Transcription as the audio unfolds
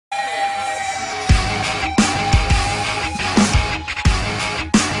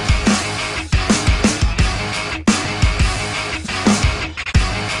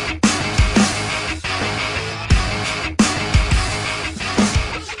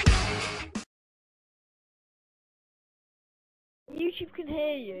YouTube can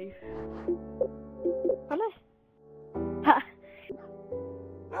hear you. Can I? Ha.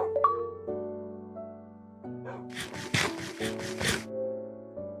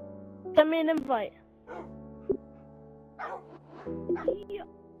 Send me an invite.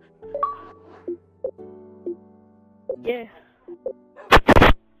 Yeah.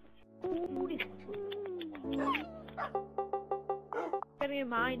 Getting a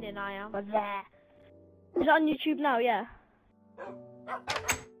mine in, I am. What's that? Is it on YouTube now? Yeah.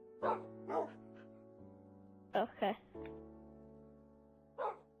 Okay.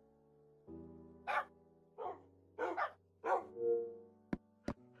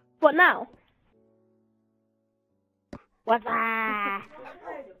 What now? What's that?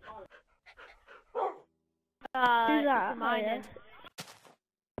 Who's that? Mine Oh, in.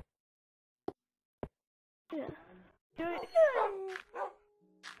 yeah. Yeah.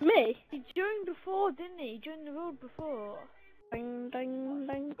 Me? He joined before, didn't he? He joined the road before. Ding, ding,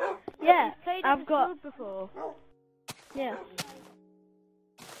 ding. Yeah, He played on I've this got. road before. Yeah.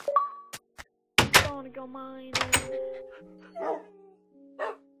 I wanna go mining.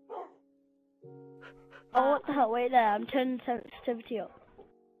 Oh, what the hell? Wait there. I'm turning sensitivity up.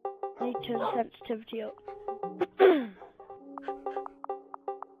 I need to turn sensitivity up.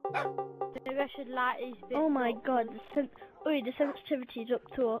 Maybe I should light these bits Oh my up. god. The sensitivity is up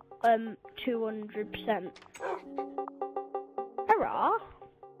to 200%. Hurrah!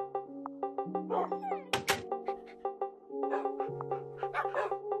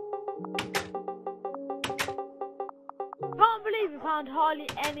 I can't believe we found hardly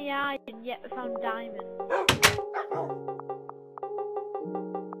any iron, yet we found diamonds.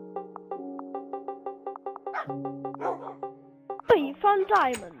 But you found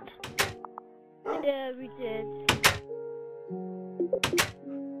diamond. Yeah, we did.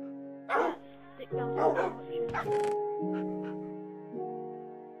 Stick down some torches.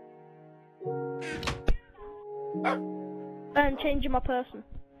 And changing my person.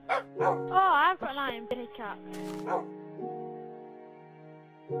 Oh, I've got an iron pickaxe.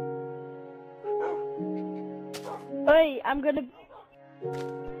 Wait, I'm gonna.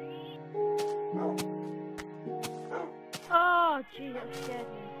 Oh, gee, that scared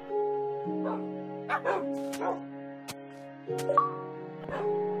me.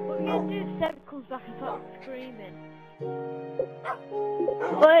 What are we gonna do if Seb comes back and starts screaming?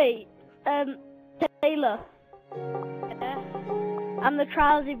 Wait, Taylor. Yeah? I'm the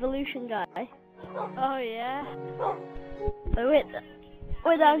Trials Evolution guy. Oh, yeah? So wait,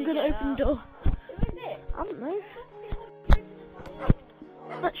 I'm gonna get open the that? door. I don't know.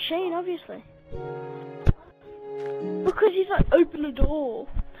 That's Shane, obviously. Because he's like, open the door.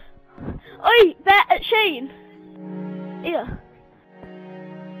 Oi, Shane! Here.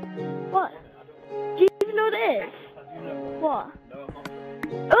 What? Do you even know what it is? What?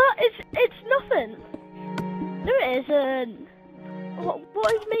 Oh, it's nothing. No, it isn't.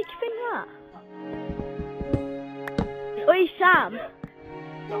 What is making you think that? Oi, Sam.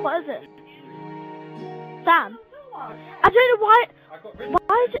 What is it? Sam. I don't know why.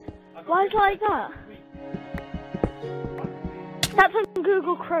 Why is it like that? That's on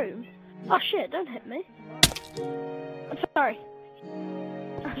Google Chrome. Oh shit! Don't hit me. I'm sorry.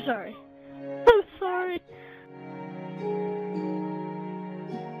 I'm sorry. I'm sorry.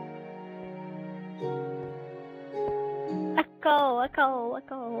 Echo.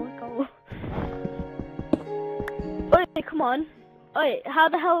 Oi, come on. Oi, how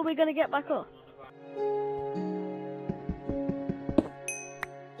the hell are we gonna get back up?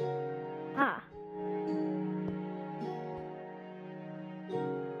 Ah.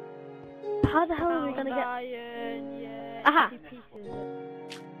 How the hell are we gonna get? Iron, yeah. Aha. 2 pieces.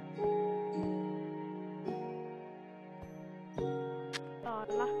 Oh,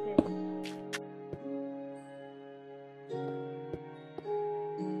 lapis.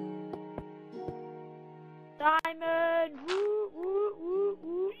 Diamond! Woo, woo, woo,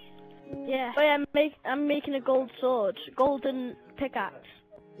 woo. Yeah. Oh yeah, I'm making a gold sword, golden pickaxe.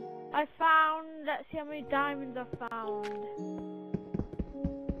 I found, let's see how many diamonds I found.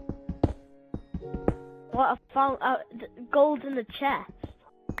 What I found gold in the chest.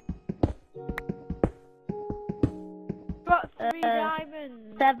 Got 3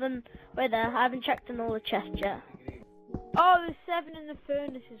 diamonds. 7. Wait there, I haven't checked in all the chests yet. Oh, there's 7 in the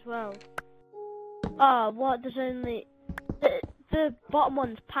furnace as well. Oh, what? There's only the bottom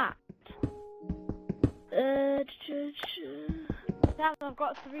one's packed. Damn, I've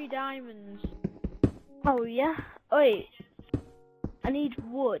got 3 diamonds. Oh yeah. Wait, I need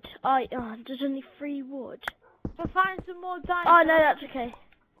wood. There's only 3 wood. If I find some more diamonds. Oh no, that's okay.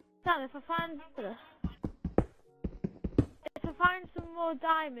 Sam, if I find some more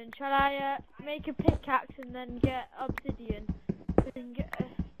diamonds, shall I make a pickaxe and then get obsidian? And get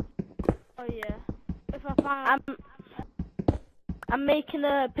oh yeah. If I find... I'm making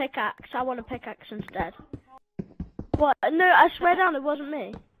a pickaxe. I want a pickaxe instead. What? No, I swear down, it wasn't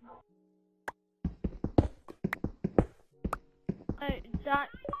me. No,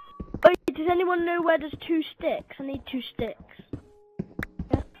 Oh, does anyone know where there's 2 sticks? I need 2 sticks.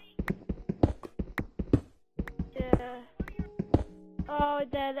 yeah. Oh,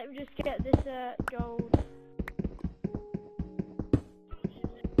 there. Let me just get this gold.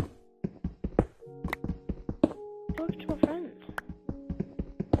 Talk to my friend.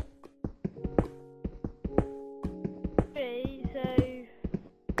 Okay, so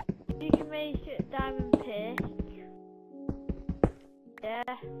you can make it a diamond pick.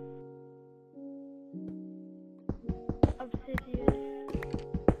 Yeah. Obsidian.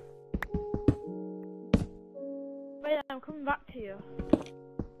 Wait, I'm coming back to you.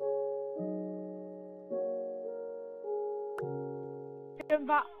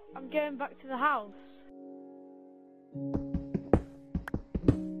 I'm going back to the house.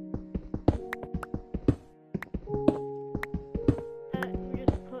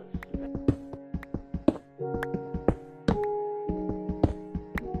 Just put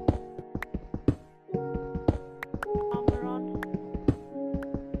armor on.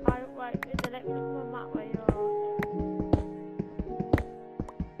 Wait, let me come on that way.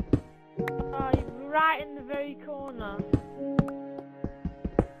 Oh, you're right in the very corner.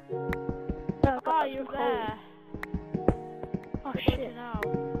 Oh, you're there. Oh shit. Now.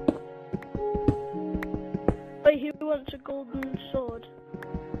 Wait, who wants a golden sword?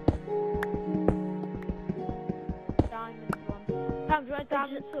 Diamond one. Sam, do you want a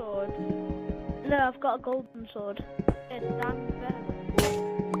diamond sword? No, I've got a golden sword. Yes, diamond's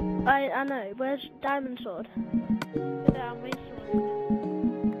better. I know. Where's diamond sword? Yeah, I'll make you one.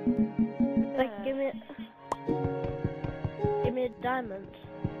 Like, give me a diamond.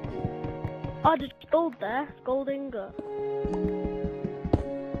 Oh, there's gold there. Gold ingot.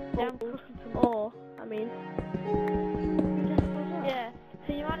 Yeah, I'm cooking some ore, I mean. Yeah,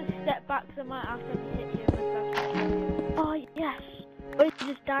 so you want to step back so I might accidentally hit you with that. Oh, yes. Wait,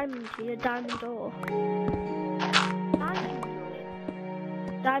 there's diamond here. Diamond ore.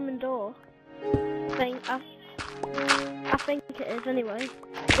 Diamond ore. I think it is anyway.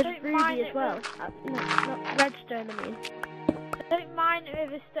 There's ruby as well. No, not redstone, I mean. Don't mind it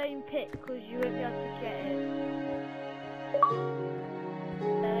with a stone pick because you won't be able to get it.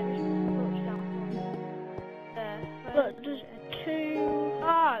 Let me just put the torch down. There. Look, there's 2.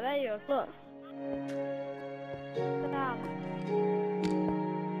 Ah, there you go. Look. Sit down.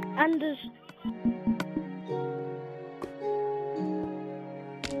 And there's...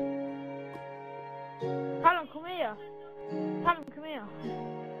 Callum, come here. Callum, come here.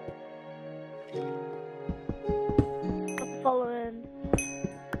 I'm following.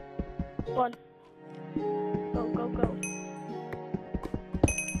 1. Go, go, go.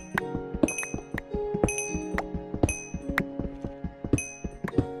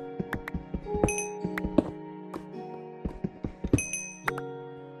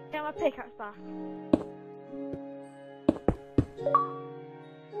 Get my pickaxe back.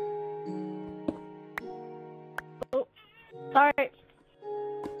 Oh, sorry.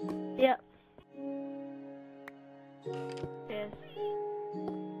 Yeah. Cheers.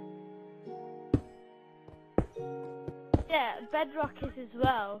 Yeah, bedrock is as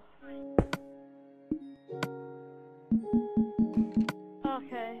well.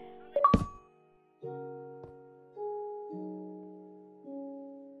 Okay.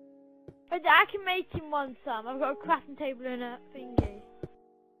 But I can make him one, Sam. I've got a crafting table and a thingy.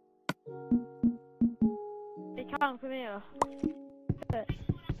 Hey, come here.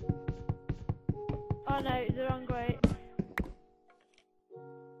 Oh no, the wrong way.